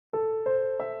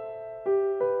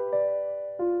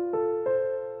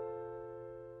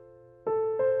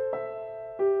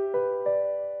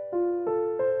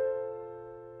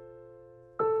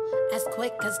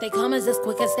quick as they come is as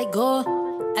quick as they go.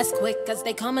 As quick as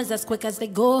they come is as quick as they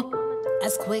go.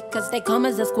 As quick as they come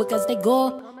is as quick as they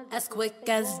go. As quick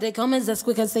as they come is as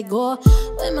quick as they go.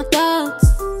 With my thoughts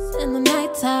in the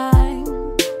nighttime.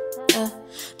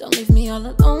 Don't leave me all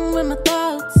alone with my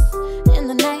thoughts in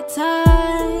the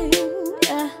nighttime.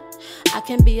 I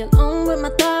can't be alone with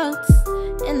my thoughts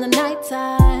in the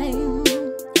nighttime.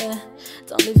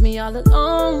 Don't leave me all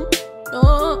alone.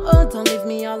 No, don't leave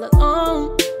me all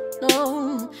alone.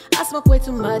 No, I smoke way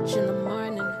too much in the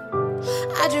morning.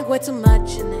 I drink way too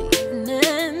much in the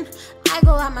evening. I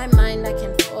go out my mind, I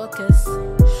can't focus.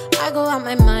 I go out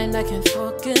my mind, I can't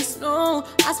focus. No,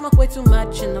 I smoke way too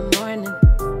much in the morning.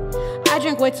 I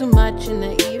drink way too much in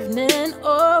the evening.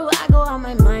 Oh, I go out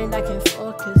my mind, I can't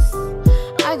focus.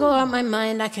 I go out my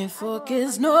mind, I can't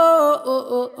focus.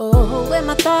 No, with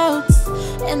my thoughts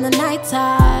in the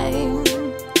nighttime.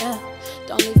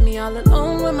 Don't leave me all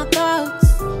alone with my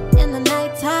thoughts in the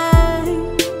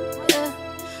nighttime.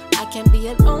 I can't be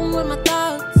alone with my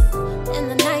thoughts in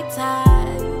the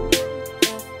nighttime.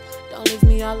 Don't leave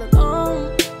me all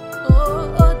alone.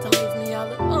 Oh, don't leave me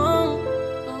all alone.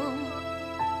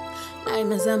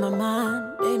 Diamonds in my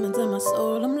mind, demons in my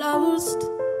soul. I'm lost.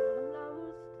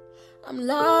 I'm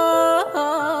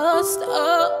lost.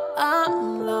 Oh,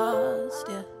 I'm lost.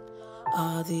 Yeah.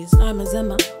 All these diamonds in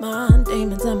my mind,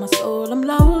 demons in my soul. I'm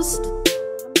lost.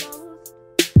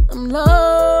 I'm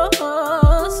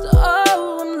lost.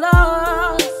 Oh, I'm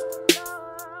lost.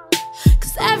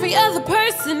 'Cause every other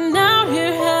person out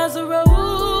here has a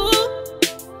road,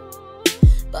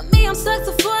 but me, I'm stuck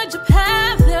to forge a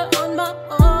path there on my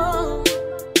own.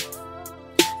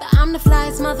 But I'm the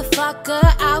flyest motherfucker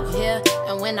out here,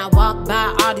 and when I walk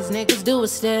by, all these niggas do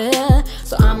is stare.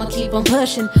 So I'ma keep on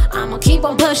pushing, I'ma keep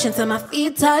on pushing till my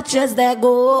feet touches that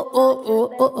goal.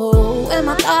 And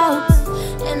my thoughts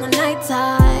in the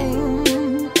nighttime.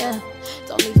 Yeah,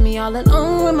 don't leave me all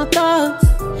alone with my thoughts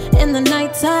in the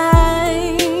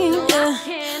nighttime. Yeah,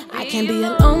 I can't be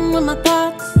alone with my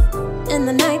thoughts in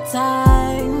the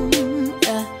nighttime.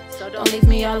 Yeah, so don't leave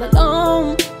me all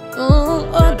alone.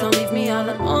 Oh, don't leave me all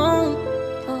alone.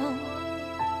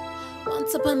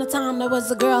 Once upon a time, there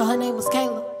was a girl, her name was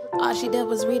Kayla. All she did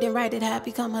was read and write, it had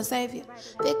become her savior.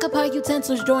 Pick up her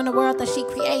utensils, join the world that she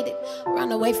created.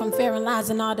 Run away from fear and lies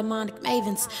and all demonic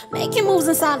mavens. Making moves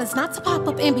in silence, not to pop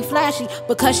up and be flashy.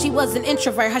 Because she was an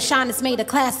introvert, her shyness made her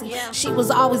classy. She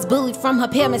was always bullied from her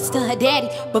parents to her daddy.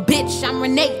 But bitch, I'm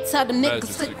Reneé, tell them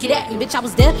niggas to get at me. Bitch, I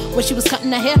was there when she was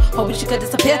cutting her hair, hoping she could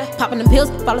disappear. Popping them pills,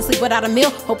 fall asleep without a meal,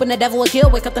 hoping the devil would kill.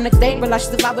 Wake up the next day, realize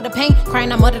she's alive with the pain.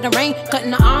 Crying out mud in the rain,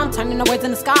 cutting her arm, turning the words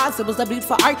into scars. It was a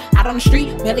beautiful art, out on the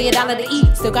street, barely $1 to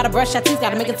eat. Still gotta brush her teeth,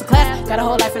 gotta make it to class. Got a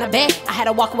whole life in a bag, I had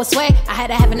to walk with swag. I had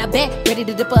to have in a bag, ready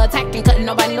to dip or attack. Ain't cutting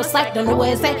nobody no slack, don't know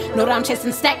where it's at. Know that I'm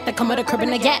chasing stack, that come with a crib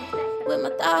and a gap. With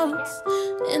my thoughts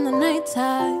in the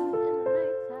nighttime.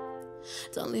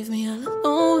 Don't leave me all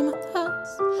alone with my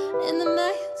thoughts in the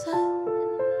nighttime.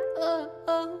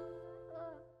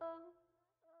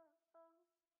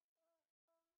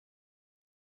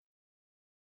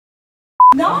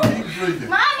 No, keep drinking.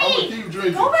 Mommy, I'ma keep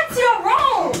drinking. Go back to your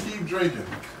room. I'ma keep drinking.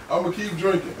 I'ma keep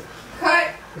drinking. Cut.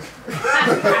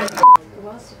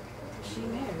 She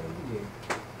married.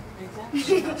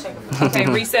 Exactly. Okay,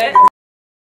 reset.